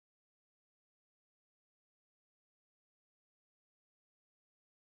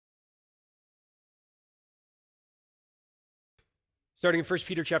Starting in 1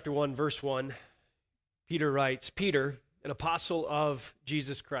 Peter chapter 1, verse 1, Peter writes, Peter, an apostle of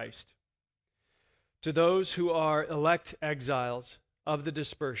Jesus Christ, to those who are elect exiles of the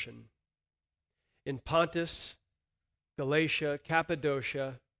dispersion in Pontus, Galatia,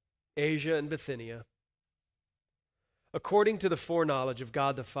 Cappadocia, Asia, and Bithynia, according to the foreknowledge of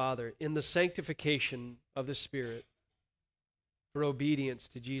God the Father, in the sanctification of the Spirit, for obedience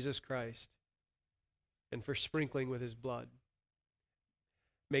to Jesus Christ, and for sprinkling with his blood.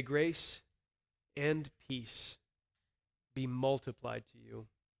 May grace and peace be multiplied to you.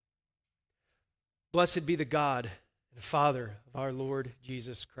 Blessed be the God and Father of our Lord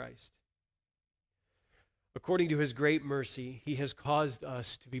Jesus Christ. According to his great mercy, he has caused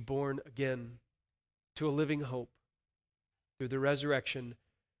us to be born again to a living hope through the resurrection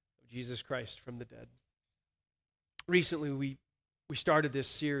of Jesus Christ from the dead. Recently, we started this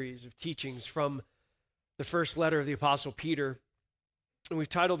series of teachings from the first letter of the Apostle Peter, and we've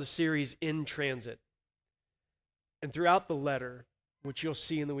titled the series In Transit. And throughout the letter, which you'll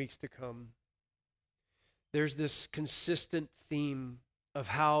see in the weeks to come, there's this consistent theme of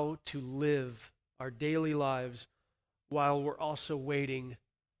how to live our daily lives while we're also waiting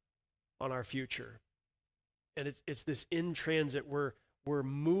on our future. And it's this in transit. We're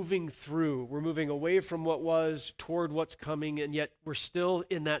moving through. We're moving away from what was toward what's coming, and yet we're still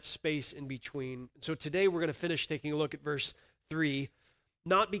in that space in between. So today we're going to finish taking a look at verse 3,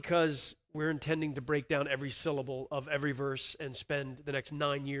 not because we're intending to break down every syllable of every verse and spend the next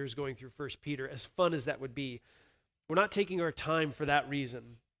 9 years going through 1 Peter, as fun as that would be. We're not taking our time for that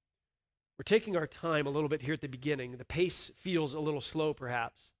reason. We're taking our time a little bit here at the beginning. The pace feels a little slow,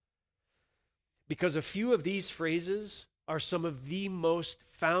 perhaps, because a few of these phrases are some of the most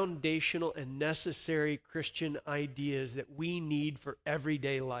foundational and necessary Christian ideas that we need for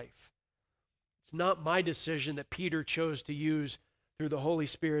everyday life. It's not my decision that Peter chose to use through the Holy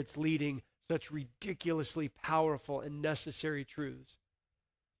Spirit's leading such ridiculously powerful and necessary truths.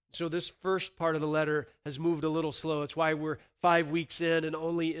 So this first part of the letter has moved a little slow. It's why we're 5 weeks in and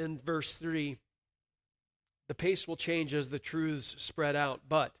only in verse 3. The pace will change as the truths spread out,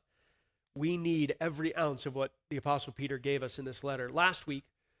 but we need every ounce of what the Apostle Peter gave us in this letter. Last week,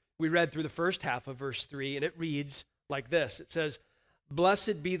 we read through the first half of verse 3, and it reads like this. It says,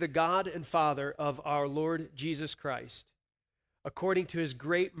 Blessed be the God and Father of our Lord Jesus Christ. According to his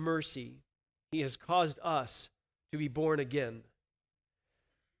great mercy, he has caused us to be born again.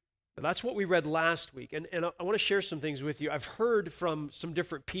 Now, that's what we read last week, and I want to share some things with you. I've heard from some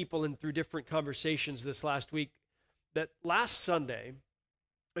different people and through different conversations this last week that last Sunday,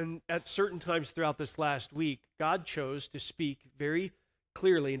 and at certain times throughout this last week, God chose to speak very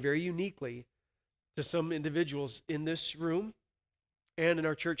clearly and very uniquely to some individuals in this room and in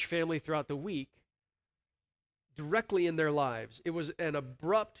our church family throughout the week, directly in their lives. It was an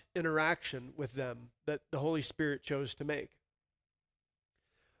abrupt interaction with them that the Holy Spirit chose to make,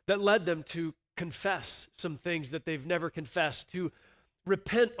 that led them to confess some things that they've never confessed, to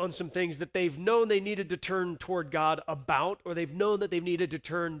repent on some things that they've known they needed to turn toward God about, or they've known that they've needed to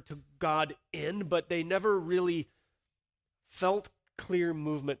turn to God in, but they never really felt clear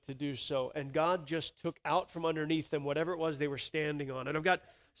movement to do so. And God just took out from underneath them whatever it was they were standing on. And I've got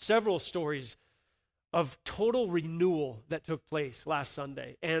several stories of total renewal that took place last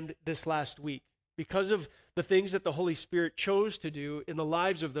Sunday and this last week because of the things that the Holy Spirit chose to do in the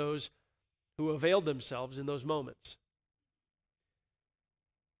lives of those who availed themselves in those moments.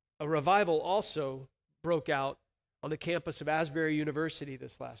 A revival also broke out on the campus of Asbury University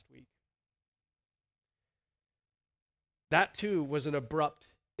this last week. That too was an abrupt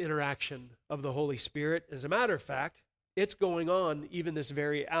interaction of the Holy Spirit. As a matter of fact, it's going on even this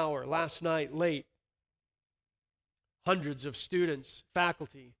very hour. Last night, late, hundreds of students,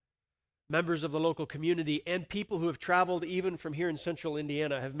 faculty, members of the local community, and people who have traveled even from here in central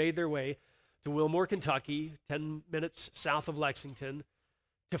Indiana have made their way to Wilmore, Kentucky, 10 minutes south of Lexington,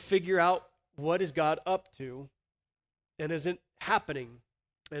 to figure out what is God up to and isn't happening.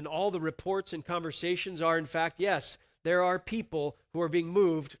 And all the reports and conversations are, in fact, yes, there are people who are being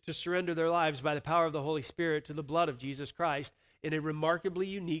moved to surrender their lives by the power of the Holy Spirit to the blood of Jesus Christ in a remarkably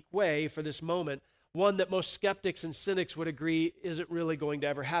unique way for this moment, one that most skeptics and cynics would agree isn't really going to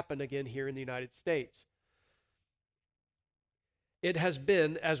ever happen again here in the United States. It has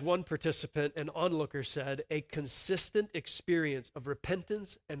been, as one participant and onlooker said, a consistent experience of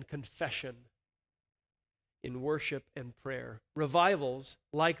repentance and confession in worship and prayer. Revivals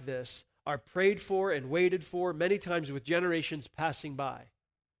like this are prayed for and waited for, many times with generations passing by,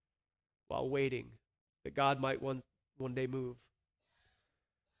 while waiting that God might one day move.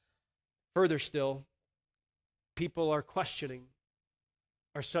 Further still, people are questioning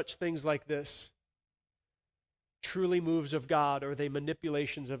Are such things like this truly moves of God, or are they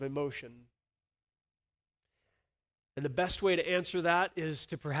manipulations of emotion? And the best way to answer that is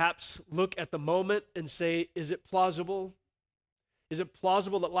to perhaps look at the moment and say, is it plausible? Is it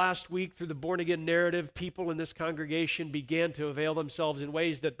plausible that last week, through the born-again narrative, people in this congregation began to avail themselves in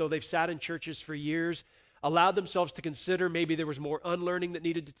ways that, though they've sat in churches for years, allowed themselves to consider maybe there was more unlearning that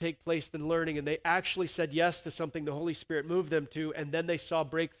needed to take place than learning, and they actually said yes to something the Holy Spirit moved them to, and then they saw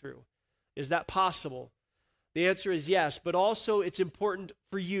breakthrough? Is that possible? The answer is yes, but also it's important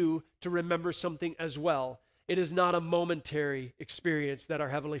for you to remember something as well. It is not a momentary experience that our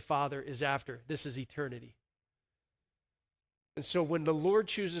Heavenly Father is after. This is eternity. And so when the Lord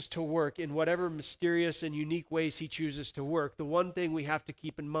chooses to work in whatever mysterious and unique ways he chooses to work, the one thing we have to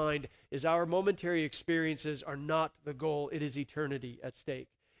keep in mind is our momentary experiences are not the goal. It is eternity at stake.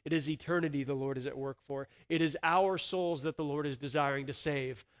 It is eternity the Lord is at work for. It is our souls that the Lord is desiring to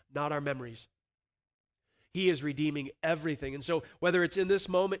save, not our memories. He is redeeming everything. And so whether it's in this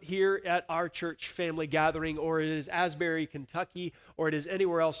moment here at our church family gathering, or it is Asbury, Kentucky, or it is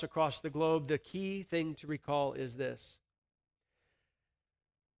anywhere else across the globe, the key thing to recall is this.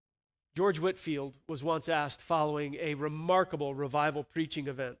 George Whitefield was once asked, following a remarkable revival preaching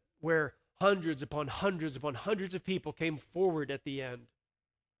event where hundreds upon hundreds upon hundreds of people came forward at the end,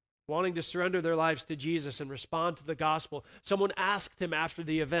 wanting to surrender their lives to Jesus and respond to the gospel. Someone asked him after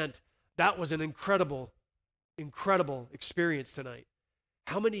the event, that was an incredible experience tonight.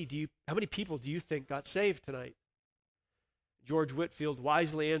 How many people do you think got saved tonight? George Whitefield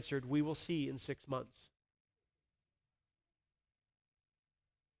wisely answered, we will see in 6 months.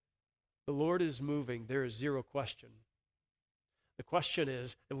 The Lord is moving. There is zero question. The question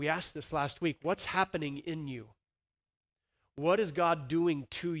is, and we asked this last week, what's happening in you? What is God doing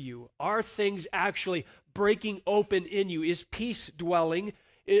to you? Are things actually breaking open in you? Is peace dwelling?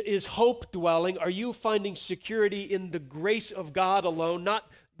 Is hope dwelling? Are you finding security in the grace of God alone, not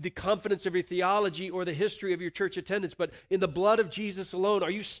the confidence of your theology or the history of your church attendance, but in the blood of Jesus alone?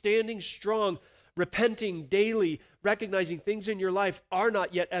 Are you standing strong, repenting daily, recognizing things in your life are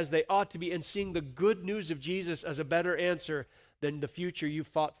not yet as they ought to be, and seeing the good news of Jesus as a better answer than the future you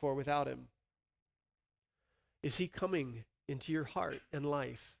fought for without him? Is he coming into your heart and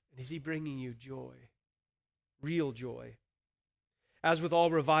life? And is he bringing you joy, real joy? As with all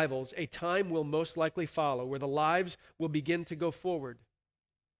revivals, a time will most likely follow where the lives will begin to go forward.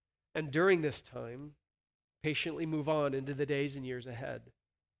 And during this time, patiently move on into the days and years ahead.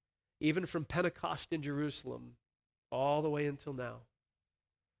 Even from Pentecost in Jerusalem all the way until now,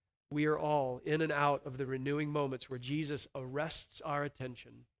 we are all in and out of the renewing moments where Jesus arrests our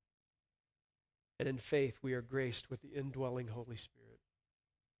attention. And in faith, we are graced with the indwelling Holy Spirit.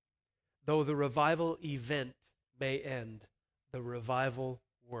 Though the revival event may end, the revival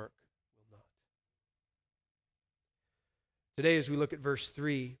work will not. Today, as we look at verse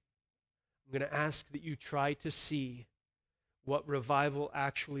 3, I'm going to ask that you try to see what revival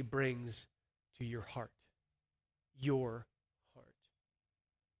actually brings to your heart. Your heart.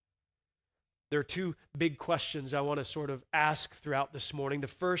 There are two big questions I want to sort of ask throughout this morning. The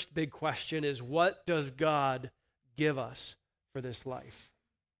first big question is, what does God give us for this life?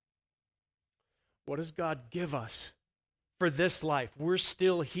 What does God give us for this life? We're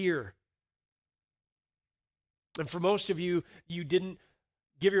still here. And for most of you, you didn't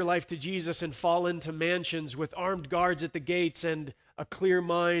give your life to Jesus and fall into mansions with armed guards at the gates and a clear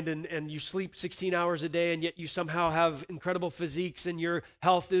mind, and you sleep 16 hours a day, and yet you somehow have incredible physiques and your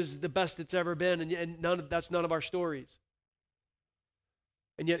health is the best it's ever been, and that's none of our stories.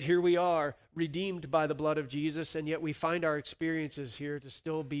 And yet here we are, redeemed by the blood of Jesus, and yet we find our experiences here to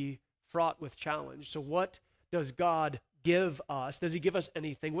still be fraught with challenge. So what does God give us? Does he give us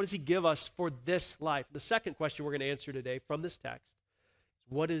anything? What does he give us for this life? The second question we're going to answer today from this text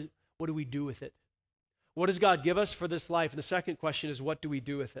is, what do we do with it? What does God give us for this life? And the second question is, what do we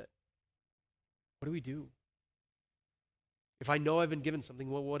do with it? What do we do? If I know I've been given something,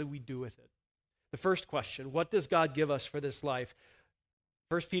 well, what do we do with it? The first question, what does God give us for this life?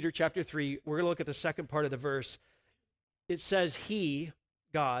 1 Peter chapter 3, we're going to look at the second part of the verse. It says, he,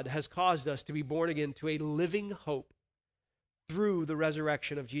 God, has caused us to be born again to a living hope through the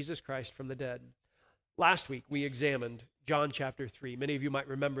resurrection of Jesus Christ from the dead. Last week, we examined John chapter 3. Many of you might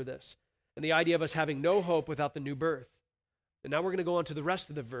remember this. And the idea of us having no hope without the new birth. And now we're going to go on to the rest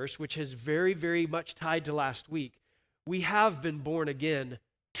of the verse, which is very, very much tied to last week. We have been born again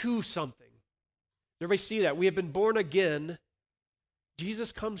to something. Does everybody see that? We have been born again.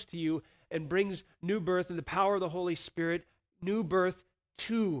 Jesus comes to you and brings new birth in the power of the Holy Spirit, new birth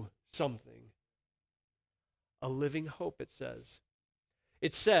to something. A living hope, it says.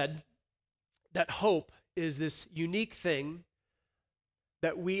 It's said that hope is this unique thing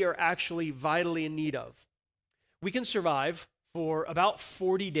that we are actually vitally in need of. We can survive for about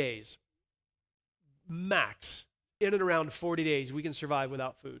 40 days, max. In and around 40 days, we can survive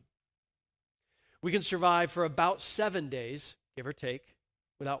without food. We can survive for about 7 days, give or take,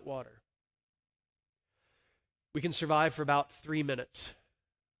 without water. We can survive for about 3 minutes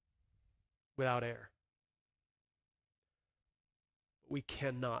without air. We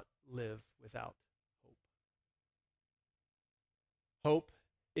cannot live without hope. Hope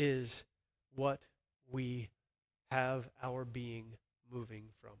is what we have our being moving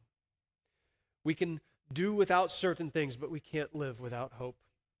from. We can do without certain things, but we can't live without hope.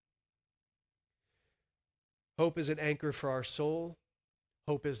 Hope is an anchor for our soul.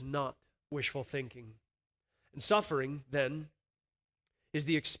 Hope is not wishful thinking. And suffering, then, is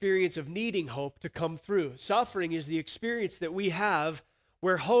the experience of needing hope to come through. Suffering is the experience that we have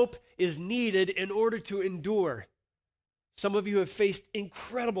where hope is needed in order to endure. Some of you have faced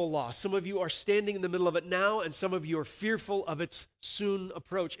incredible loss. Some of you are standing in the middle of it now, and some of you are fearful of its soon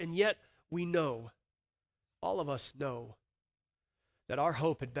approach. And yet we know, all of us know, that our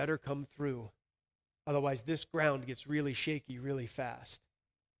hope had better come through. Otherwise, this ground gets really shaky really fast.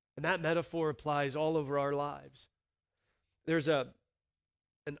 And that metaphor applies all over our lives. There's an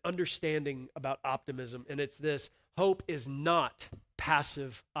understanding about optimism, and it's this: hope is not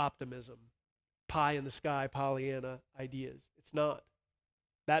passive optimism. Pie in the sky, Pollyanna ideas. It's not.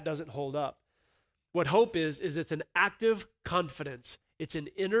 That doesn't hold up. What hope is it's an active confidence. It's an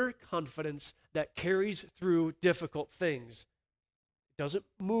inner confidence that carries through difficult things. It doesn't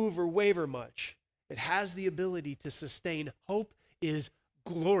move or waver much. It has the ability to sustain. Hope is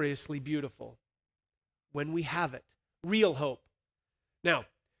gloriously beautiful when we have it. Real hope. Now,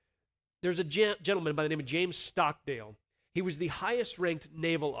 there's a gentleman by the name of James Stockdale. He was the highest ranked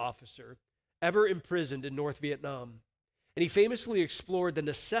naval officer ever imprisoned in North Vietnam. And he famously explored the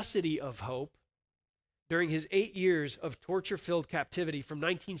necessity of hope during his 8 years of torture-filled captivity from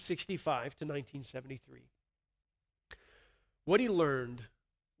 1965 to 1973. What he learned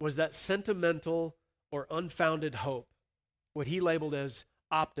was that sentimental or unfounded hope, what he labeled as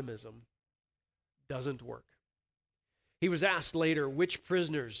optimism, doesn't work. He was asked later which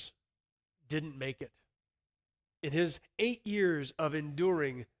prisoners didn't make it. In his 8 years of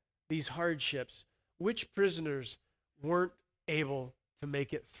enduring these hardships, which prisoners weren't able to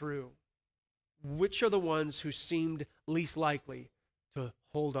make it through? Which are the ones who seemed least likely to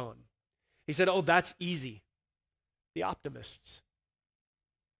hold on? He said, oh, that's easy. The optimists.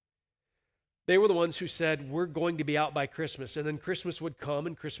 They were the ones who said, we're going to be out by Christmas. And then Christmas would come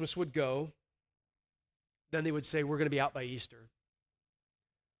and Christmas would go. Then they would say, we're going to be out by Easter.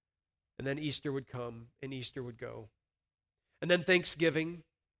 And then Easter would come and Easter would go. And then Thanksgiving.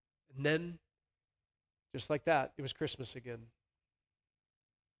 And then, just like that, it was Christmas again.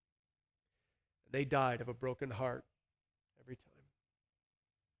 They died of a broken heart every time.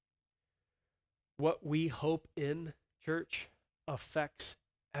 What we hope in, church, affects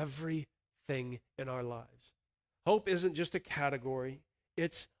everything in our lives. Hope isn't just a category,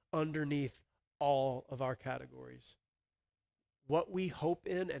 it's underneath all of our categories. What we hope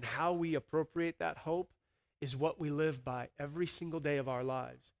in and how we appropriate that hope is what we live by every single day of our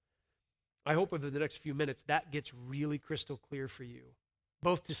lives. I hope over the next few minutes that gets really crystal clear for you,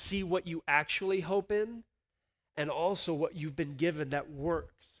 both to see what you actually hope in and also what you've been given that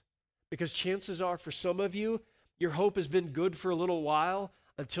works. Because chances are for some of you, your hope has been good for a little while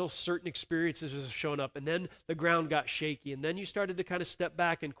until certain experiences have shown up, and then the ground got shaky, and then you started to kind of step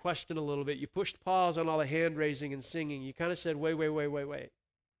back and question a little bit. You pushed pause on all the hand raising and singing. You kind of said, wait.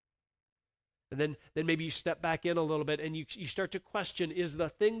 And then maybe you step back in a little bit and you start to question, is the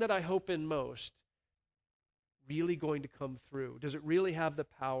thing that I hope in most really going to come through? Does it really have the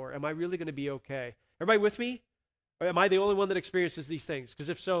power? Am I really going to be okay? Everybody with me? Or am I the only one that experiences these things? Because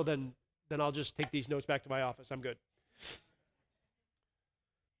if so, then I'll just take these notes back to my office. I'm good.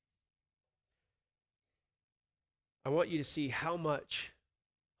 I want you to see how much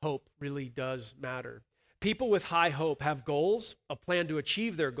hope really does matter. People with high hope have goals, a plan to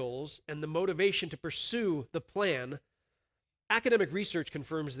achieve their goals, and the motivation to pursue the plan. Academic research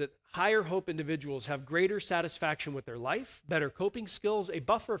confirms that higher hope individuals have greater satisfaction with their life, better coping skills, a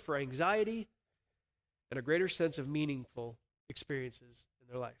buffer for anxiety, and a greater sense of meaningful experiences in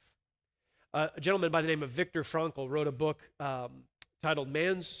their life. A gentleman by the name of Viktor Frankl wrote a book titled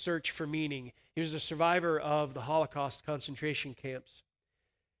Man's Search for Meaning. He was a survivor of the Holocaust concentration camps.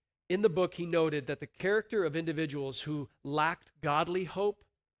 In the book, he noted that the character of individuals who lacked godly hope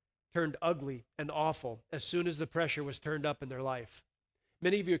turned ugly and awful as soon as the pressure was turned up in their life.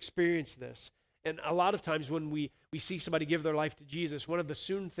 Many of you experience this. And a lot of times when we see somebody give their life to Jesus, one of the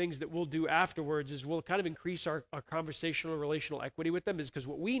soon things that we'll do afterwards is we'll kind of increase our conversational, relational equity with them, is because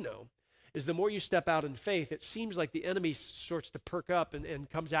what we know is the more you step out in faith, it seems like the enemy starts to perk up and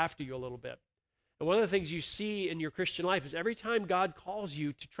comes after you a little bit. And one of the things you see in your Christian life is every time God calls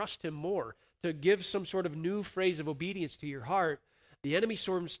you to trust him more, to give some sort of new phrase of obedience to your heart, the enemy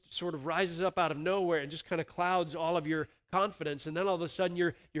sort of rises up out of nowhere and just kind of clouds all of your confidence, and then all of a sudden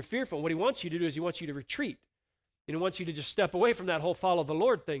you're fearful. What he wants you to do is he wants you to retreat. And he wants you to just step away from that whole follow the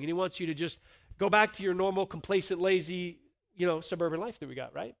Lord thing, and he wants you to just go back to your normal, complacent, lazy, suburban life that we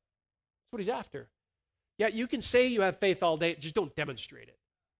got, right? That's what he's after. Yeah, you can say you have faith all day, just don't demonstrate it.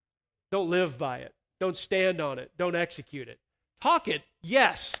 Don't live by it. Don't stand on it. Don't execute it. Talk it,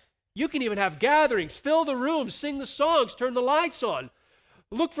 yes. You can even have gatherings, fill the rooms, sing the songs, turn the lights on.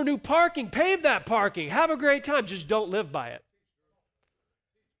 Look for new parking, pave that parking, have a great time, just don't live by it.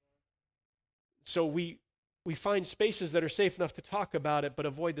 So we find spaces that are safe enough to talk about it, but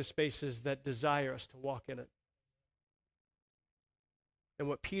avoid the spaces that desire us to walk in it. And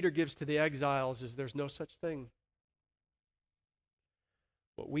what Peter gives to the exiles is there's no such thing.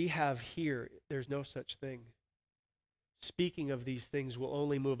 What we have here, there's no such thing. Speaking of these things will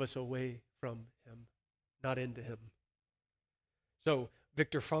only move us away from him, not into him. So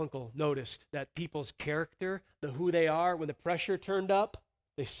Viktor Frankl noticed that people's character, who they are, when the pressure turned up,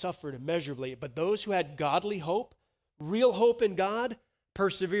 they suffered immeasurably. But those who had godly hope, real hope in God,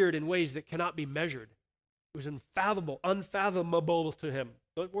 persevered in ways that cannot be measured. It was unfathomable to him.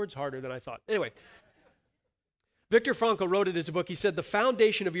 The word's harder than I thought. Anyway, Viktor Frankl wrote in his book, he said, the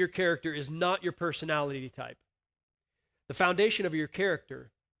foundation of your character is not your personality type. The foundation of your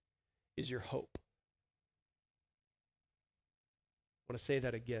character is your hope. I want to say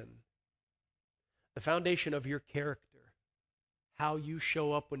that again. The foundation of your character, how you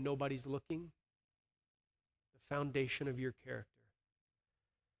show up when nobody's looking, the foundation of your character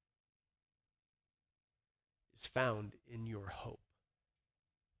is found in your hope.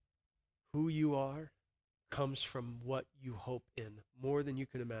 Who you are comes from what you hope in, more than you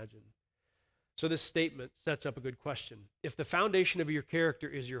can imagine. So this statement sets up a good question. If the foundation of your character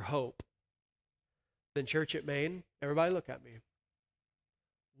is your hope, then Church at Maine, everybody look at me.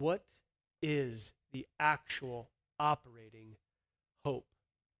 What is the actual operating hope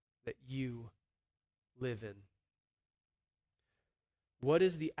that you live in? What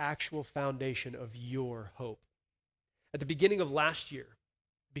is the actual foundation of your hope? At the beginning of last year,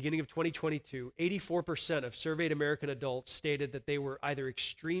 beginning of 2022, 84% of surveyed American adults stated that they were either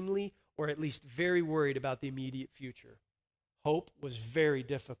extremely or at least very worried about the immediate future. Hope was very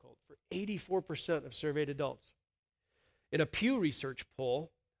difficult for 84% of surveyed adults. In a Pew Research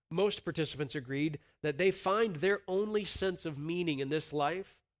poll, most participants agreed that they find their only sense of meaning in this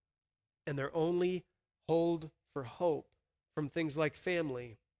life and their only hold for hope from things like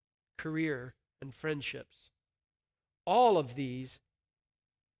family, career, and friendships. All of these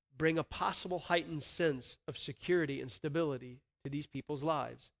bring a possible heightened sense of security and stability to these people's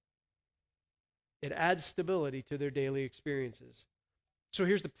lives. It adds stability to their daily experiences. So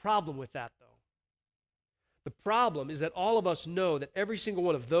here's the problem with that, though. The problem is that all of us know that every single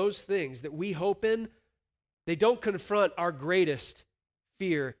one of those things that we hope in, they don't confront our greatest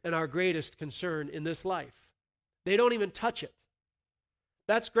fear and our greatest concern in this life. They don't even touch it.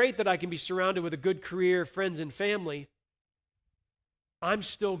 That's great that I can be surrounded with a good career, friends, and family. I'm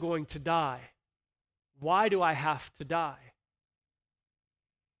still going to die. Why do I have to die?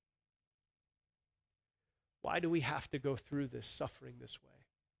 Why do we have to go through this suffering this way?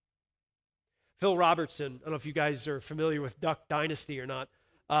 Phil Robertson, I don't know if you guys are familiar with Duck Dynasty or not.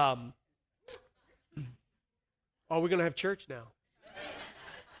 Oh, we're going to have church now. If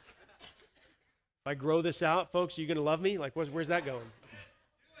I grow this out, folks, are you going to love me? Like, where's that going?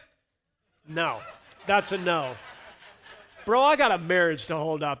 No. That's a no. Bro, I got a marriage to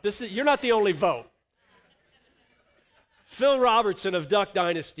hold up. You're not the only vote. Phil Robertson of Duck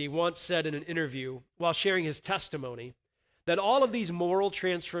Dynasty once said in an interview while sharing his testimony that all of these moral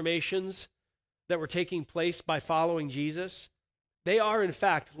transformations that were taking place by following Jesus, they are in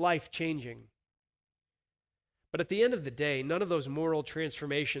fact life-changing. But at the end of the day, none of those moral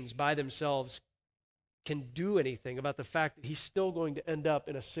transformations by themselves can do anything about the fact that he's still going to end up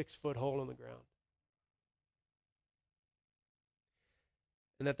in a 6-foot hole in the ground.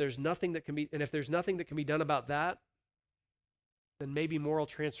 And that there's nothing that can be, and if there's nothing that can be done about that, then maybe moral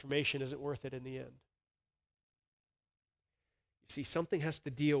transformation isn't worth it in the end. You see, something has to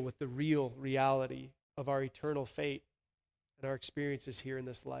deal with the real reality of our eternal fate and our experiences here in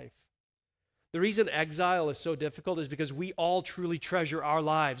this life. The reason exile is so difficult is because we all truly treasure our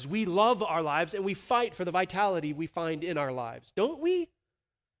lives. We love our lives and we fight for the vitality we find in our lives, don't we?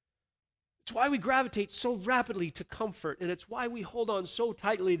 It's why we gravitate so rapidly to comfort, and it's why we hold on so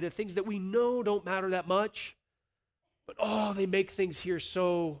tightly to things that we know don't matter that much. But oh, they make things here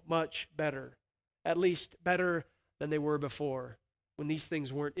so much better, at least better than they were before, when these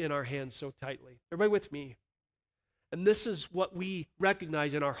things weren't in our hands so tightly. Everybody with me? And this is what we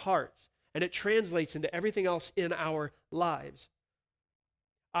recognize in our hearts, and it translates into everything else in our lives.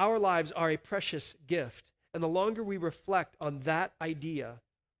 Our lives are a precious gift, and the longer we reflect on that idea,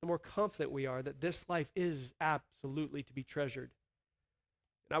 the more confident we are that this life is absolutely to be treasured.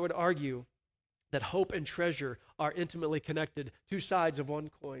 And I would argue that hope and treasure are intimately connected, two sides of one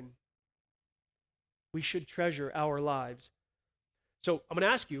coin. We should treasure our lives. So I'm going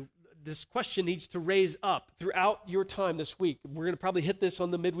to ask you, this question needs to raise up throughout your time this week. We're going to probably hit this on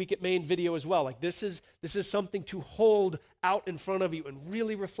the Midweek at Maine video as well. Like this is something to hold out in front of you and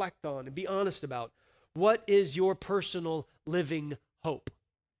really reflect on and be honest about. What is your personal living hope?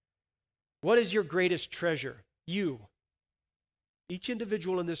 What is your greatest treasure? You. Each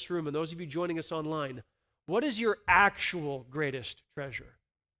individual in this room and those of you joining us online, what is your actual greatest treasure?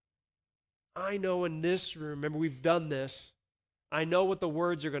 I know in this room, remember we've done this, I know what the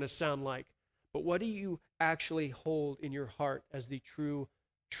words are going to sound like, but what do you actually hold in your heart as the true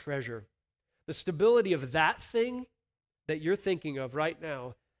treasure? The stability of that thing that you're thinking of right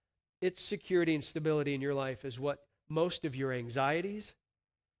now, its security and stability in your life is what most of your anxieties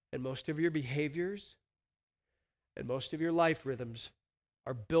and most of your behaviors and most of your life rhythms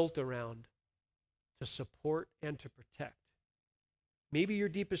are built around to support and to protect. Maybe your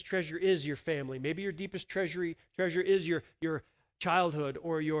deepest treasure is your family. Maybe your deepest treasure is your childhood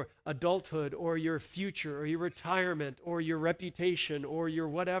or your adulthood or your future or your retirement or your reputation or your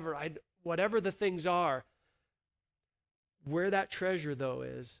whatever. Whatever the things are, where that treasure though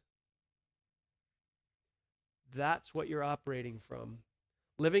is, that's what you're operating from.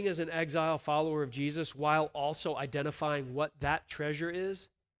 Living as an exile follower of Jesus while also identifying what that treasure is,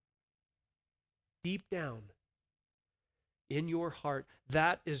 deep down in your heart,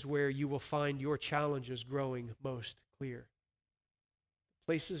 that is where you will find your challenges growing most clear.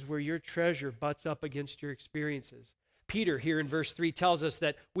 Places where your treasure butts up against your experiences. Peter, here in verse 3, tells us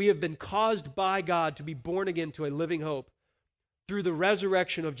that we have been caused by God to be born again to a living hope through the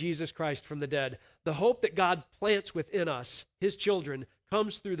resurrection of Jesus Christ from the dead. The hope that God plants within us, his children,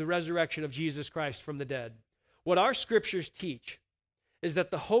 comes through the resurrection of Jesus Christ from the dead. What our scriptures teach is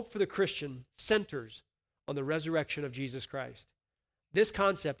that the hope for the Christian centers on the resurrection of Jesus Christ. This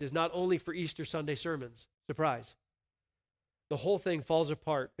concept is not only for Easter Sunday sermons. Surprise. The whole thing falls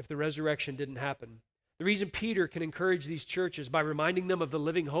apart if the resurrection didn't happen. The reason Peter can encourage these churches by reminding them of the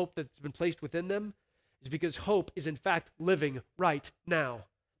living hope that's been placed within them is because hope is in fact living right now.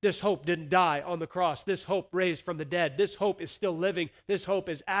 This hope didn't die on the cross. This hope raised from the dead. This hope is still living. This hope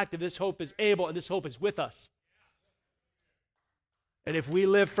is active. This hope is able, and this hope is with us. And if we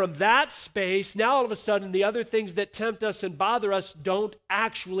live from that space, now all of a sudden the other things that tempt us and bother us don't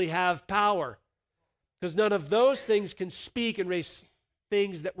actually have power. Because none of those things can speak and raise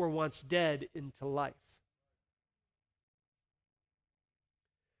things that were once dead into life.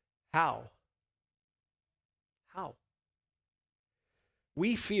 How? How?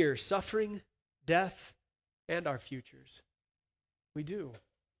 We fear suffering, death, and our futures. We do.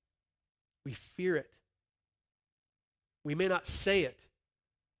 We fear it. We may not say it,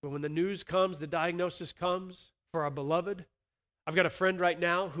 but when the news comes, the diagnosis comes for our beloved. I've got a friend right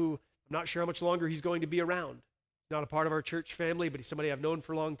now who I'm not sure how much longer he's going to be around. He's not a part of our church family, but he's somebody I've known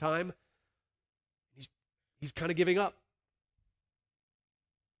for a long time. He's kind of giving up.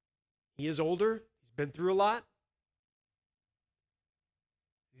 He is older. He's been through a lot.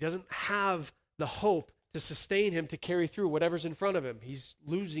 He doesn't have the hope to sustain him to carry through whatever's in front of him. He's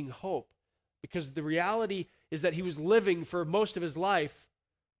losing hope because the reality is that he was living for most of his life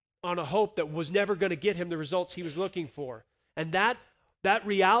on a hope that was never going to get him the results he was looking for. And that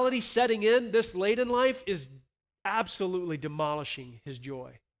reality setting in this late in life is absolutely demolishing his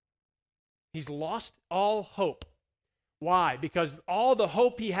joy. He's lost all hope. Why? Because all the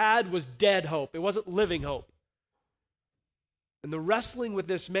hope he had was dead hope. It wasn't living hope. And the wrestling with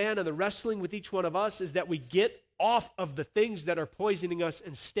this man and the wrestling with each one of us is that we get off of the things that are poisoning us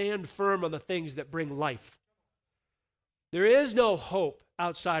and stand firm on the things that bring life. There is no hope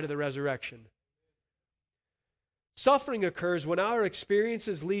outside of the resurrection. Suffering occurs when our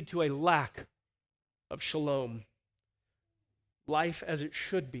experiences lead to a lack of shalom. Life as it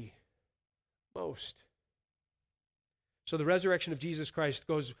should be, most. So the resurrection of Jesus Christ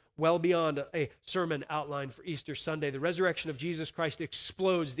goes well beyond a sermon outline for Easter Sunday. The resurrection of Jesus Christ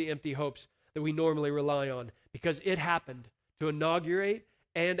explodes the empty hopes that we normally rely on because it happened to inaugurate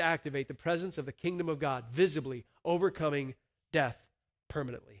and activate the presence of the kingdom of God, visibly overcoming death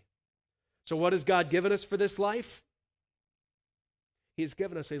permanently. So what has God given us for this life? He has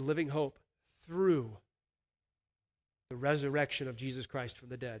given us a living hope through the resurrection of Jesus Christ from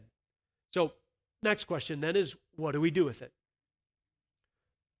the dead. So next question then is, what do we do with it?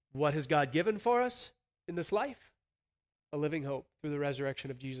 What has God given for us in this life? A living hope through the resurrection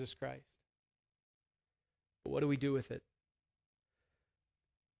of Jesus Christ. But what do we do with it?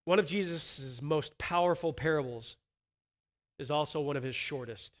 One of Jesus' most powerful parables is also one of his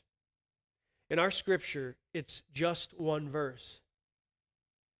shortest. In our scripture, it's just one verse,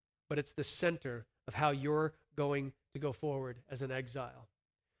 but it's the center of how you're going to go forward as an exile.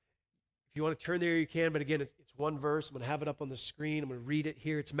 If you want to turn there, you can, but again, it's one verse. I'm going to have it up on the screen. I'm going to read it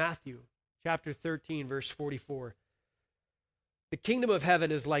here. It's Matthew chapter 13, verse 44. The kingdom of heaven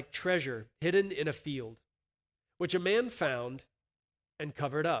is like treasure hidden in a field, which a man found and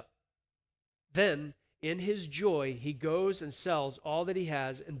covered up. Then, in his joy, he goes and sells all that he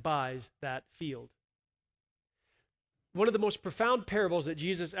has and buys that field. One of the most profound parables that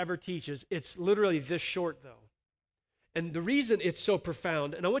Jesus ever teaches, it's literally this short, though. And the reason it's so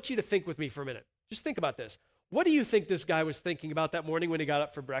profound, and I want you to think with me for a minute. Just think about this. What do you think this guy was thinking about that morning when he got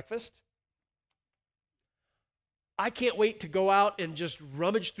up for breakfast? I can't wait to go out and just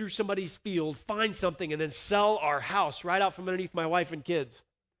rummage through somebody's field, find something, and then sell our house right out from underneath my wife and kids.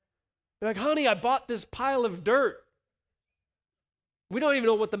 They're like, honey, I bought this pile of dirt. We don't even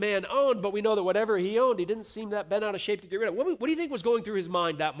know what the man owned, but we know that whatever he owned, he didn't seem that bent out of shape to get rid of. What do you think was going through his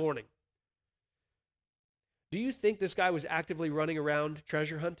mind that morning? Do you think this guy was actively running around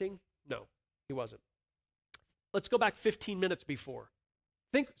treasure hunting? No, he wasn't. Let's go back 15 minutes before.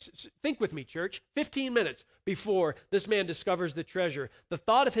 Think with me, church. 15 minutes before this man discovers the treasure, the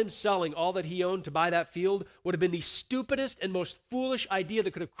thought of him selling all that he owned to buy that field would have been the stupidest and most foolish idea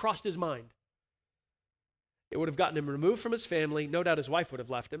that could have crossed his mind. It would have gotten him removed from his family. No doubt his wife would have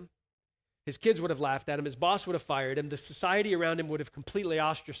left him. His kids would have laughed at him. His boss would have fired him. The society around him would have completely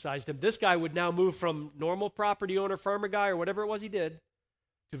ostracized him. This guy would now move from normal property owner, farmer guy, or whatever it was he did,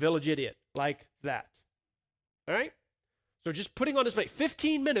 to village idiot, like that. All right? So just putting on his plate,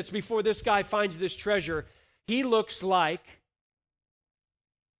 15 minutes before this guy finds this treasure, he looks like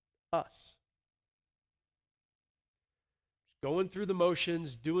us. Going through the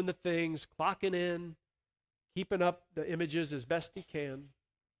motions, doing the things, clocking in, keeping up the images as best he can.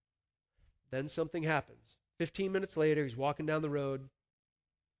 Then something happens. 15 minutes later, he's walking down the road.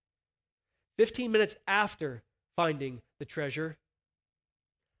 15 minutes after finding the treasure,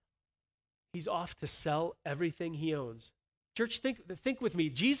 he's off to sell everything he owns. Church, think with me.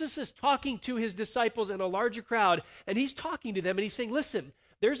 Jesus is talking to his disciples in a larger crowd, and he's talking to them, and he's saying, listen,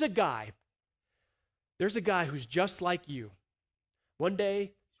 there's a guy who's just like you. One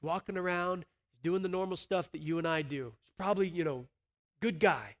day, he's walking around, he's doing the normal stuff that you and I do. He's probably, good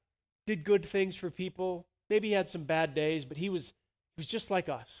guy. Did good things for people. Maybe he had some bad days, but he was just like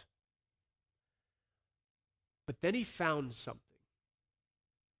us. But then he found something.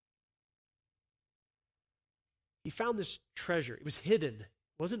 He found this treasure. It was hidden. It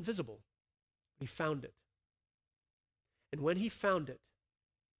wasn't visible. He found it. And when he found it,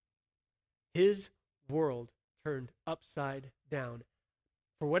 his world turned upside down.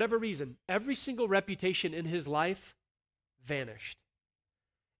 For whatever reason, every single reputation in his life vanished.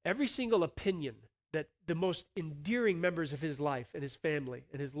 Every single opinion that the most endearing members of his life and his family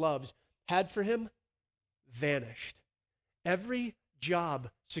and his loves had for him vanished. Every job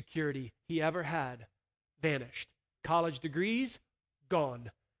security he ever had vanished. College degrees,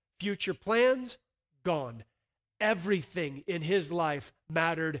 gone. Future plans, gone. Everything in his life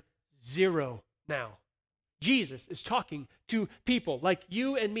mattered zero now. Jesus is talking to people like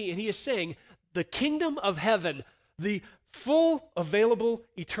you and me, and he is saying, the kingdom of heaven, the full, available,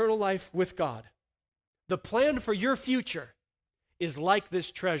 eternal life with God, the plan for your future is like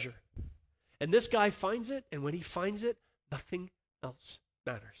this treasure. And this guy finds it, and when he finds it, nothing else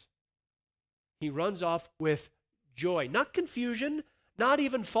matters. He runs off with joy, not confusion, not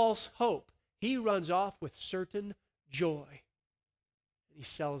even false hope. He runs off with certain joy. And he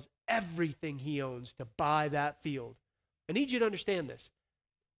sells everything he owns to buy that field. I need you to understand this.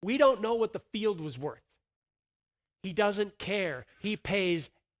 We don't know what the field was worth. He doesn't care. He pays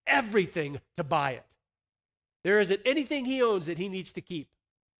everything to buy it. There isn't anything he owns that he needs to keep.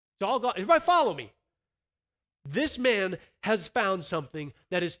 It's all gone. Everybody follow me. This man has found something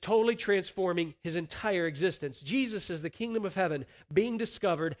that is totally transforming his entire existence. Jesus, as the kingdom of heaven being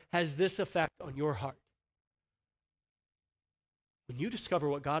discovered, has this effect on your heart. When you discover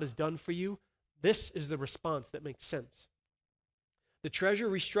what God has done for you, this is the response that makes sense. The treasure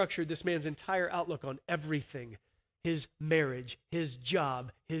restructured this man's entire outlook on everything. His marriage, his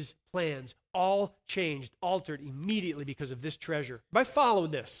job, his plans, all changed, altered immediately because of this treasure. By following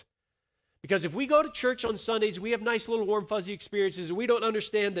this. Because if we go to church on Sundays, we have nice little warm fuzzy experiences, and we don't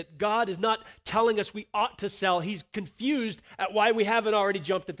understand that God is not telling us we ought to sell. He's confused at why we haven't already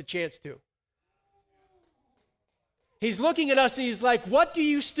jumped at the chance to. He's looking at us and he's like, what do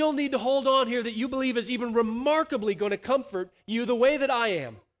you still need to hold on here that you believe is even remarkably going to comfort you the way that I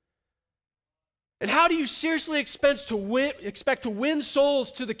am? And how do you seriously expect to win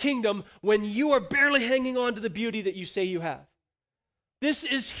souls to the kingdom when you are barely hanging on to the beauty that you say you have? This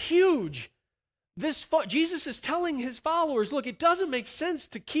is huge. Jesus is telling his followers, look, it doesn't make sense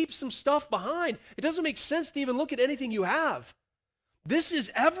to keep some stuff behind. It doesn't make sense to even look at anything you have. This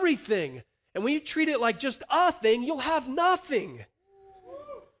is everything. And when you treat it like just a thing, you'll have nothing.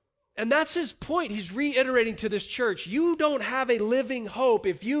 And that's his point. He's reiterating to this church, you don't have a living hope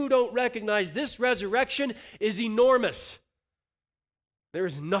if you don't recognize this resurrection is enormous. There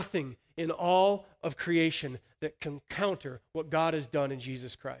is nothing in all of creation that can counter what God has done in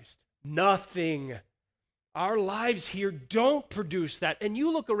Jesus Christ. Nothing. Our lives here don't produce that. And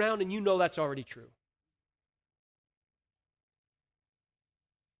you look around and you know that's already true.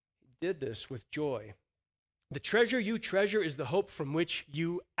 He did this with joy. The treasure you treasure is the hope from which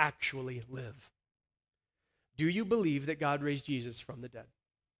you actually live. Do you believe that God raised Jesus from the dead?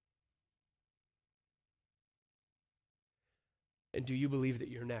 And do you believe that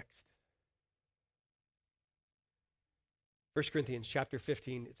you're next? 1 Corinthians chapter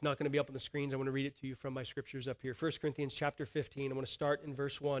 15. It's not going to be up on the screens. I want to read it to you from my scriptures up here. 1 Corinthians chapter 15. I want to start in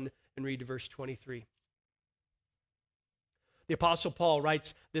verse 1 and read to verse 23. The Apostle Paul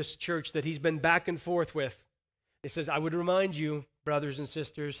writes this church that he's been back and forth with. He says, I would remind you, brothers and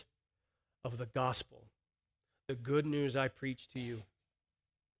sisters, of the gospel, the good news I preached to you,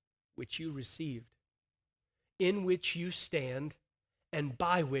 which you received, in which you stand, and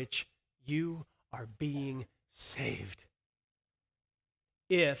by which you are being saved.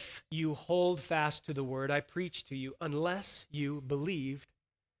 If you hold fast to the word I preached to you, unless you believed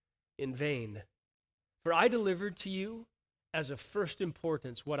in vain. For I delivered to you as of first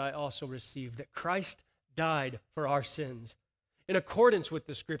importance what I also received, that Christ died for our sins, in accordance with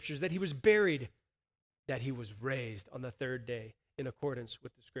the scriptures, that he was buried, that he was raised on the third day, in accordance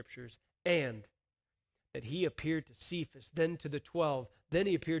with the scriptures, and that he appeared to Cephas, then to the 12, then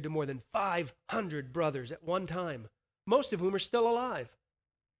he appeared to more than 500 brothers at one time, most of whom are still alive,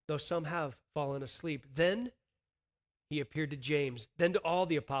 though some have fallen asleep. Then he appeared to James, then to all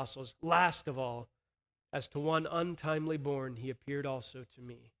the apostles. Last of all, as to one untimely born, he appeared also to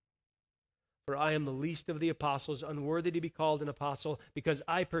me. For I am the least of the apostles, unworthy to be called an apostle, because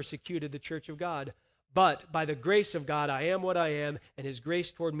I persecuted the church of God. But by the grace of God, I am what I am, and his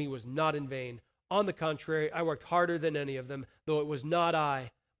grace toward me was not in vain. On the contrary, I worked harder than any of them, though it was not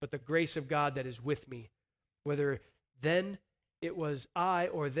I, but the grace of God that is with me. Whether then it was I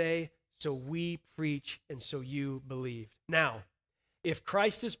or they, so we preach, and so you believed. Now, if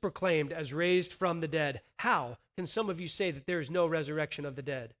Christ is proclaimed as raised from the dead, how can some of you say that there is no resurrection of the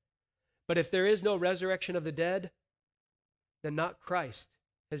dead? But if there is no resurrection of the dead, then not Christ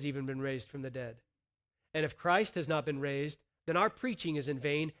has even been raised from the dead. And if Christ has not been raised, then our preaching is in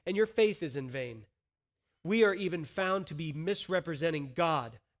vain, and your faith is in vain. We are even found to be misrepresenting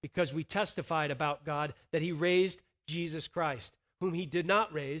God, because we testified about God that he raised Jesus Christ, whom he did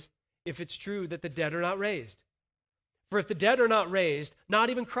not raise, if it's true that the dead are not raised. For if the dead are not raised, not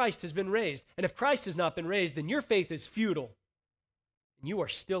even Christ has been raised. And if Christ has not been raised, then your faith is futile, and you are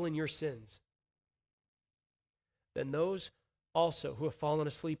still in your sins. Then those also who have fallen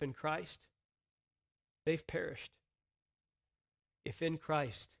asleep in Christ, they've perished. If in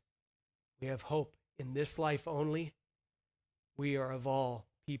Christ we have hope in this life only, we are of all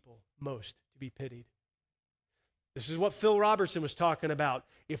people most to be pitied. This is what Phil Robertson was talking about.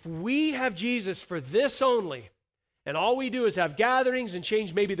 If we have Jesus for this only, and all we do is have gatherings and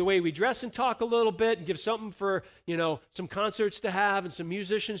change maybe the way we dress and talk a little bit and give something for, some concerts to have and some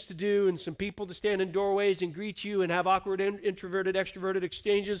musicians to do and some people to stand in doorways and greet you and have awkward introverted, extroverted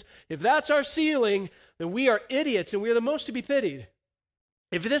exchanges. If that's our ceiling, then we are idiots and we are the most to be pitied.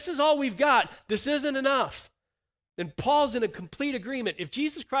 If this is all we've got, this isn't enough. Then Paul's in a complete agreement. If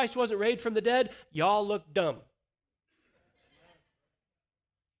Jesus Christ wasn't raised from the dead, y'all look dumb.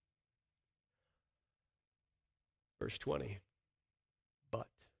 Verse 20. But,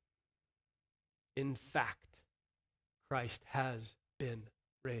 in fact, Christ has been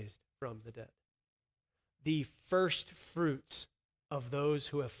raised from the dead. The first fruits of those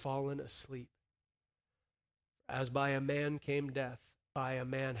who have fallen asleep. As by a man came death, by a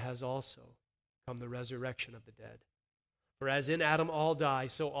man has also come the resurrection of the dead. For as in Adam all die,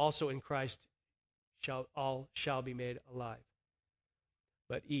 so also in Christ all shall be made alive.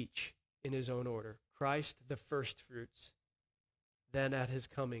 But each in his own order. Christ the first fruits, then at his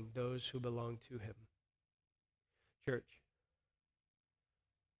coming those who belong to him. Church,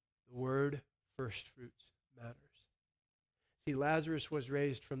 the word first fruits matters. See, Lazarus was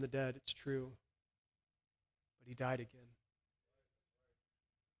raised from the dead, it's true, but he died again.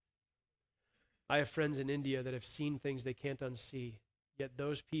 I have friends in India that have seen things they can't unsee, yet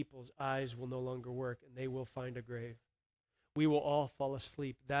those people's eyes will no longer work and they will find a grave. We will all fall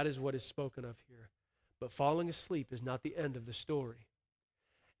asleep. That is what is spoken of here. But falling asleep is not the end of the story.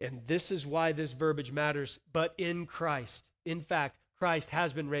 And this is why this verbiage matters. But in Christ, in fact, Christ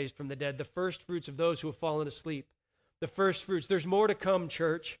has been raised from the dead, the first fruits of those who have fallen asleep. The first fruits. There's more to come,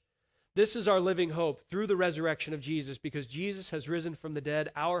 church. This is our living hope through the resurrection of Jesus. Because Jesus has risen from the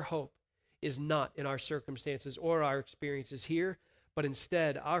dead, our hope is not in our circumstances or our experiences here, but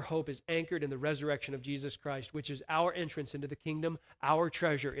instead our hope is anchored in the resurrection of Jesus Christ, which is our entrance into the kingdom, our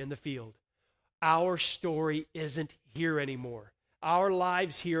treasure in the field. Our story isn't here anymore. Our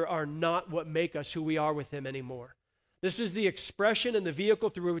lives here are not what make us who we are with him anymore. This is the expression and the vehicle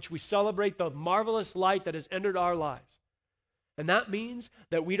through which we celebrate the marvelous light that has entered our lives. And that means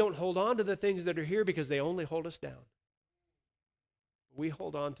that we don't hold on to the things that are here because they only hold us down. We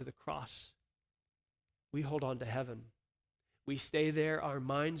hold on to the cross. We hold on to heaven. We stay there. Our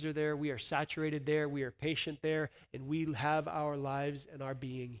minds are there. We are saturated there. We are patient there. And we have our lives and our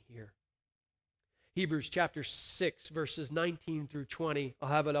being here. Hebrews chapter 6, verses 19 through 20. I'll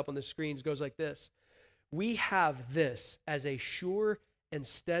have it up on the screens. Goes like this. We have this as a sure and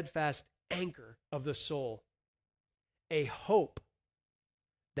steadfast anchor of the soul, a hope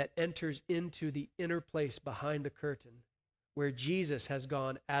that enters into the inner place behind the curtain, where Jesus has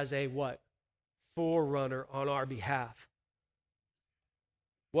gone as a what? Forerunner on our behalf.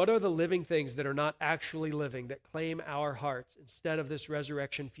 What are the living things that are not actually living, that claim our hearts instead of this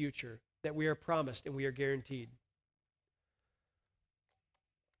resurrection future that we are promised and we are guaranteed?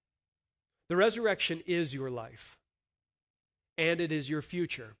 The resurrection is your life, and it is your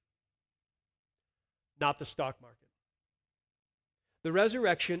future, not the stock market. The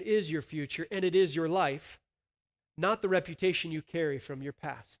resurrection is your future, and it is your life, not the reputation you carry from your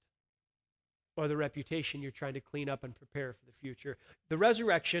past or the reputation you're trying to clean up and prepare for the future. The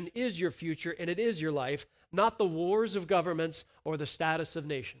resurrection is your future, and it is your life, not the wars of governments or the status of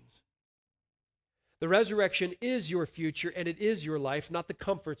nations. The resurrection is your future, and it is your life, not the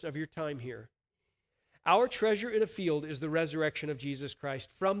comforts of your time here. Our treasure in a field is the resurrection of Jesus Christ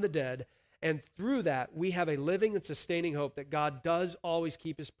from the dead, and through that, we have a living and sustaining hope that God does always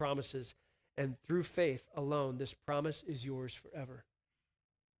keep his promises, and through faith alone, this promise is yours forever.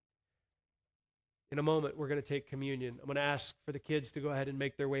 In a moment, we're going to take communion. I'm going to ask for the kids to go ahead and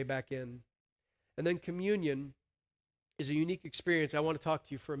make their way back in. And then communion is a unique experience I want to talk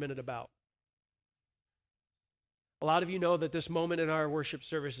to you for a minute about. A lot of you know that this moment in our worship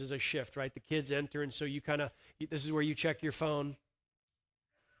service is a shift, right? The kids enter, and so you this is where you check your phone.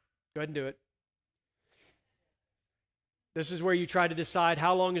 Go ahead and do it. This is where you try to decide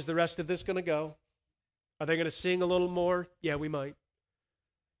how long is the rest of this going to go. Are they going to sing a little more? Yeah, we might.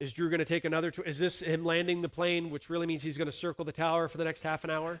 Is Drew going to take another? Is this him landing the plane, which really means he's going to circle the tower for the next half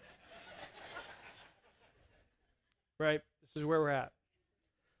an hour? Right? This is where we're at.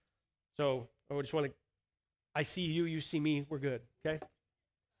 So I just want to, I see you, you see me, we're good, okay?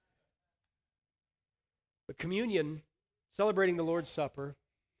 But communion, celebrating the Lord's Supper,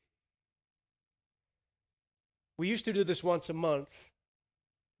 we used to do this once a month.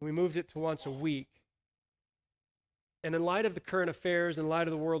 We moved it to once a week. And in light of the current affairs, in light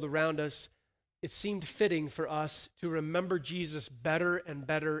of the world around us, it seemed fitting for us to remember Jesus better and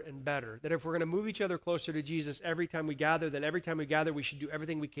better and better. That if we're going to move each other closer to Jesus every time we gather, then every time we gather, we should do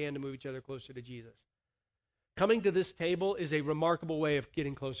everything we can to move each other closer to Jesus. Coming to this table is a remarkable way of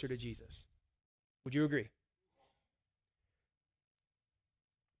getting closer to Jesus. Would you agree?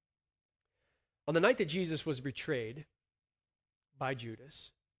 On the night that Jesus was betrayed by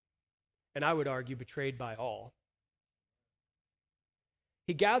Judas, and I would argue betrayed by all,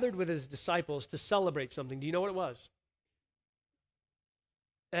 he gathered with his disciples to celebrate something. Do you know what it was?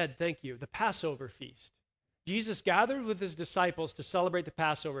 Ed, thank you. The Passover feast. Jesus gathered with his disciples to celebrate the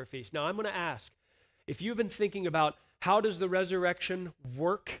Passover feast. Now, I'm going to ask, if you've been thinking about how does the resurrection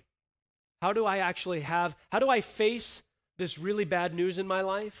work, how do I face this really bad news in my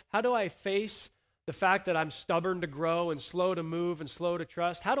life? How do I face the fact that I'm stubborn to grow and slow to move and slow to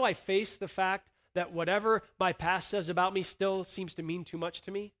trust? How do I face the fact that whatever my past says about me still seems to mean too much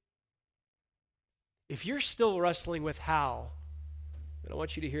to me? If you're still wrestling with how, then I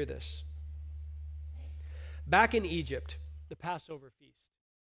want you to hear this. Back in Egypt, the Passover feast,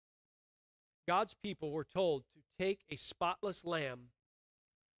 God's people were told to take a spotless lamb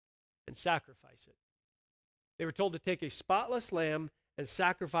and sacrifice it. They were told to take a spotless lamb and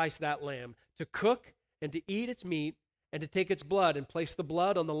sacrifice that lamb, to cook and to eat its meat, and to take its blood and place the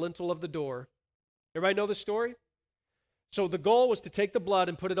blood on the lintel of the door. Everybody know the story? So the goal was to take the blood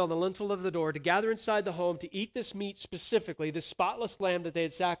and put it on the lintel of the door, to gather inside the home, to eat this meat specifically, this spotless lamb that they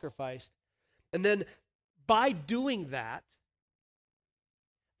had sacrificed. And then by doing that,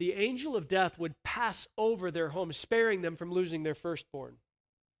 the angel of death would pass over their home, sparing them from losing their firstborn.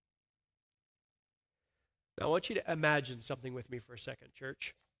 Now, I want you to imagine something with me for a second,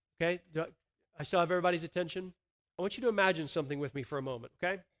 church. Okay? I still have everybody's attention? I want you to imagine something with me for a moment,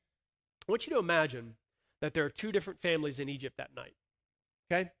 okay? I want you to imagine that there are two different families in Egypt that night.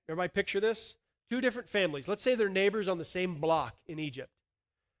 Okay? Everybody picture this? Two different families. Let's say they're neighbors on the same block in Egypt.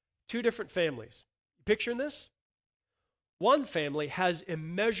 Two different families. You picturing this? One family has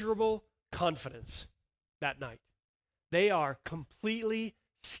immeasurable confidence that night. They are completely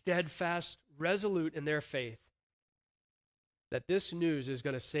steadfast, resolute in their faith that this news is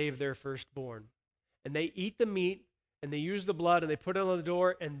going to save their firstborn. And they eat the meat, and they use the blood, and they put it on the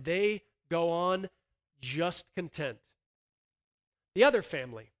door, and they go on just content. The other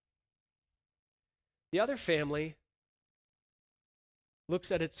family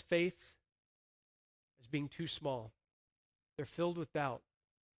looks at its faith as being too small. They're filled with doubt.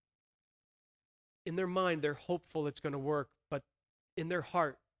 In their mind, they're hopeful it's going to work, but in their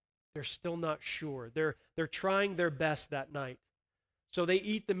heart, they're still not sure. They're trying their best that night. So they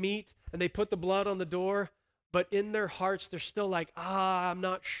eat the meat and they put the blood on the door, but in their hearts, they're still like, I'm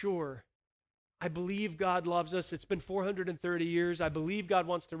not sure. I believe God loves us. It's been 430 years. I believe God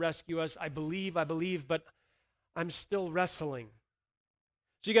wants to rescue us. I believe, but I'm still wrestling.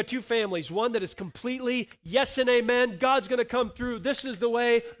 So you got two families, one that is completely yes and amen, God's going to come through, this is the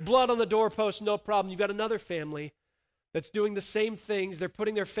way, blood on the doorpost, no problem. You've got another family that's doing the same things, they're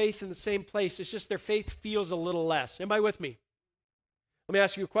putting their faith in the same place, it's just their faith feels a little less. Anybody with me? Let me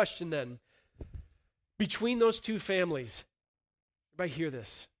ask you a question then. Between those two families, everybody hear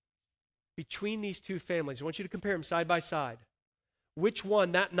this, between these two families, I want you to compare them side by side. Which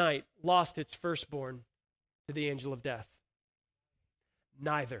one that night lost its firstborn to the angel of death?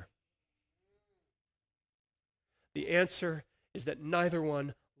 Neither. The answer is that neither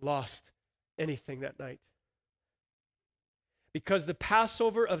one lost anything that night. Because the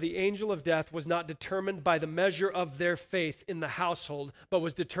Passover of the angel of death was not determined by the measure of their faith in the household, but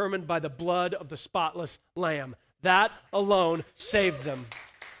was determined by the blood of the spotless lamb. That alone saved them.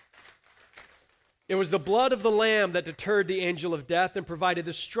 It was the blood of the lamb that deterred the angel of death and provided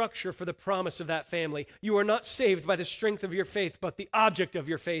the structure for the promise of that family. You are not saved by the strength of your faith, but the object of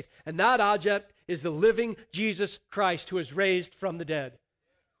your faith. And that object is the living Jesus Christ who is raised from the dead.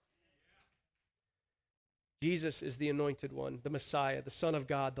 Jesus is the anointed one, the Messiah, the Son of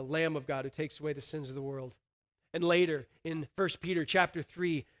God, the Lamb of God who takes away the sins of the world. And later in 1 Peter chapter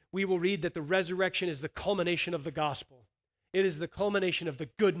 3, we will read that the resurrection is the culmination of the gospel. It is the culmination of the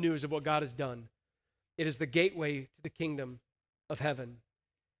good news of what God has done. It is the gateway to the kingdom of heaven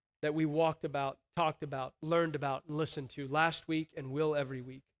that we walked about, talked about, learned about, and listened to last week and will every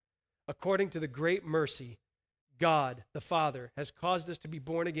week. According to the great mercy, God, the Father, has caused us to be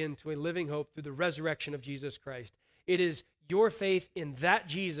born again to a living hope through the resurrection of Jesus Christ. It is your faith in that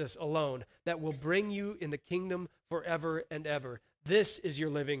Jesus alone that will bring you in the kingdom forever and ever. This is your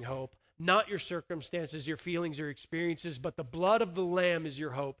living hope, not your circumstances, your feelings, your experiences, but the blood of the Lamb is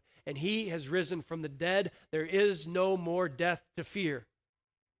your hope. And he has risen from the dead. There is no more death to fear.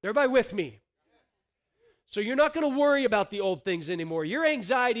 Everybody with me? So you're not going to worry about the old things anymore. Your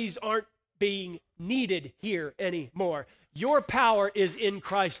anxieties aren't being needed here anymore. Your power is in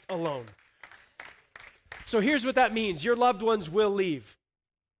Christ alone. So here's what that means. Your loved ones will leave.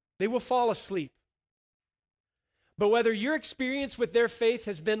 They will fall asleep. But whether your experience with their faith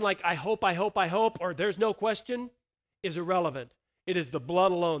has been like, I hope, or there's no question, is irrelevant. It is the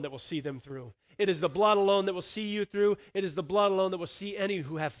blood alone that will see them through. It is the blood alone that will see you through. It is the blood alone that will see any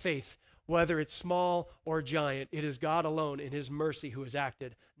who have faith, whether it's small or giant. It is God alone in his mercy who has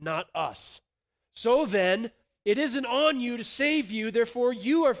acted, not us. So then, it isn't on you to save you. Therefore,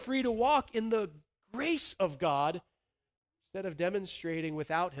 you are free to walk in the grace of God instead of demonstrating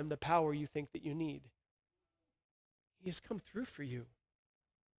without him the power you think that you need. He has come through for you,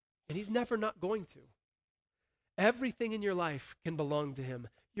 and he's never not going to. Everything in your life can belong to him.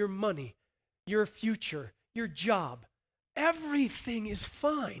 Your money, your future, your job, everything is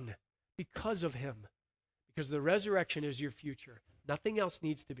fine because of him. Because the resurrection is your future. Nothing else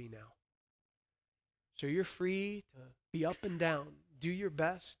needs to be now. So you're free to be up and down. Do your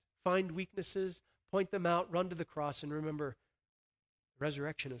best. Find weaknesses. Point them out. Run to the cross. And remember, the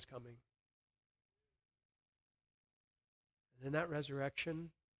resurrection is coming. And in that resurrection,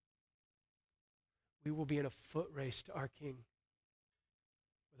 we will be in a foot race to our King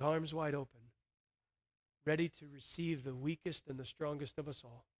with arms wide open, ready to receive the weakest and the strongest of us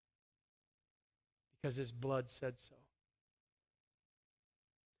all because his blood said so.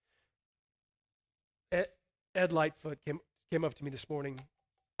 Ed Lightfoot came up to me this morning.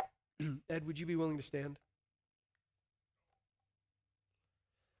 Ed, would you be willing to stand?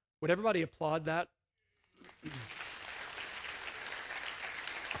 Would everybody applaud that?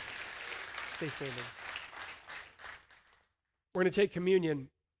 Stay standing. We're going to take communion.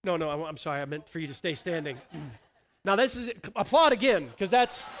 No, I'm sorry. I meant for you to stay standing. Now this is, applaud again, because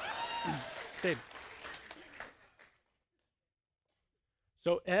that's, stay.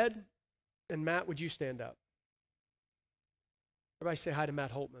 So Ed and Matt, would you stand up? Everybody say hi to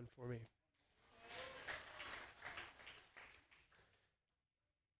Matt Holtman for me.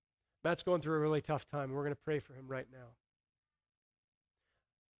 Matt's going through a really tough time, and we're going to pray for him right now.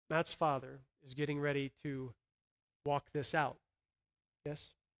 Matt's father is getting ready to walk this out. Yes?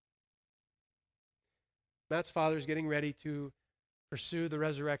 Matt's father is getting ready to pursue the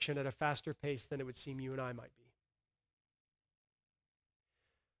resurrection at a faster pace than it would seem you and I might be.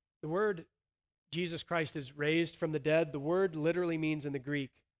 The word Jesus Christ is raised from the dead. The word literally means in the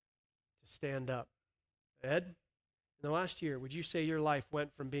Greek to stand up. Ed, in the last year, would you say your life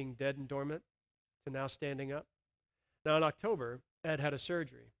went from being dead and dormant to now standing up? Now in October, Ed had a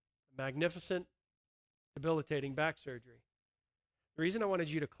surgery, a magnificent, debilitating back surgery. The reason I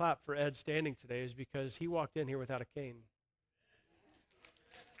wanted you to clap for Ed standing today is because he walked in here without a cane.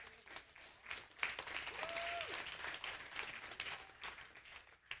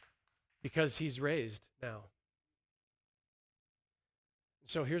 Because he's raised now.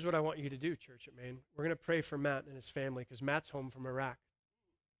 So here's what I want you to do, church at Maine. We're going to pray for Matt and his family because Matt's home from Iraq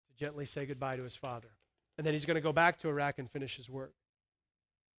to gently say goodbye to his father. And then he's going to go back to Iraq and finish his work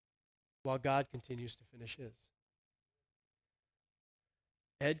while God continues to finish his.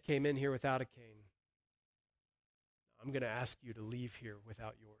 Ed came in here without a cane. I'm going to ask you to leave here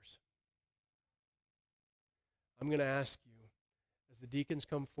without yours. I'm going to ask you, as the deacons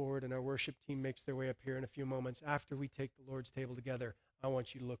come forward and our worship team makes their way up here in a few moments, after we take the Lord's table together, I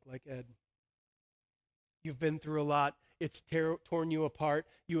want you to look like Ed. You've been through a lot. It's torn you apart.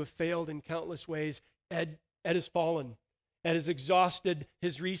 You have failed in countless ways. Ed has fallen. Ed has exhausted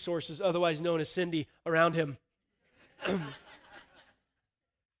his resources, otherwise known as Cindy, around him.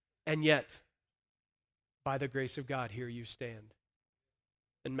 And yet, by the grace of God, here you stand.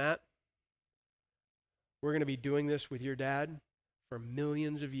 And Matt, we're going to be doing this with your dad for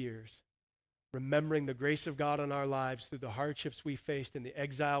millions of years, remembering the grace of God on our lives through the hardships we faced and the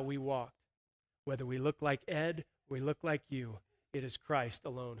exile we walked. Whether we look like Ed, or we look like you, it is Christ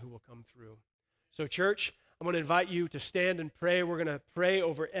alone who will come through. So church, I'm going to invite you to stand and pray. We're going to pray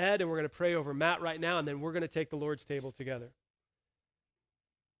over Ed and we're going to pray over Matt right now, and then we're going to take the Lord's table together.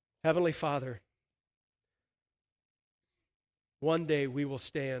 Heavenly Father, one day we will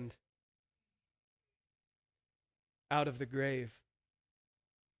stand out of the grave,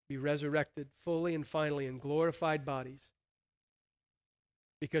 be resurrected fully and finally in glorified bodies,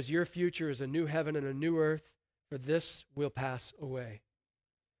 because your future is a new heaven and a new earth, for this will pass away.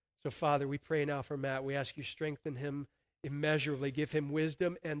 So Father, we pray now for Matt. We ask you strengthen him immeasurably, give him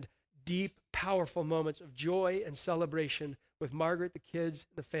wisdom and deep, powerful moments of joy and celebration with Margaret, the kids,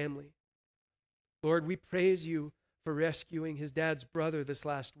 and the family. Lord, we praise you for rescuing his dad's brother this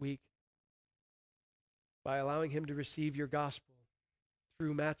last week by allowing him to receive your gospel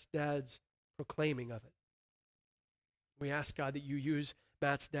through Matt's dad's proclaiming of it. We ask, God, that you use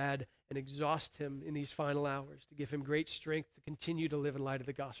Matt's dad and exhaust him in these final hours to give him great strength to continue to live in light of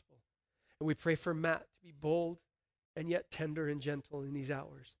the gospel. And we pray for Matt to be bold and yet tender and gentle in these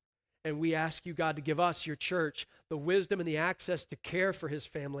hours. And we ask you, God, to give us, your church, the wisdom and the access to care for his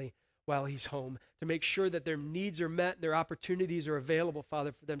family while he's home, to make sure that their needs are met, their opportunities are available,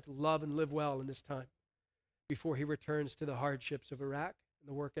 Father, for them to love and live well in this time before he returns to the hardships of Iraq and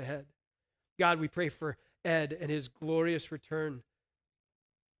the work ahead. God, we pray for Ed and his glorious return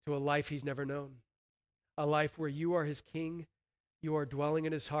to a life he's never known. a life where you are his king. You are dwelling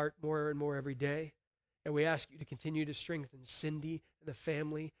in his heart more and more every day. And we ask you to continue to strengthen Cindy and the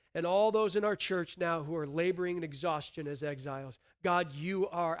family and all those in our church now who are laboring in exhaustion as exiles. God, you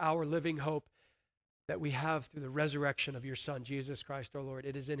are our living hope that we have through the resurrection of your Son, Jesus Christ our Lord.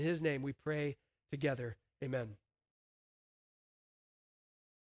 It is in his name we pray together. Amen.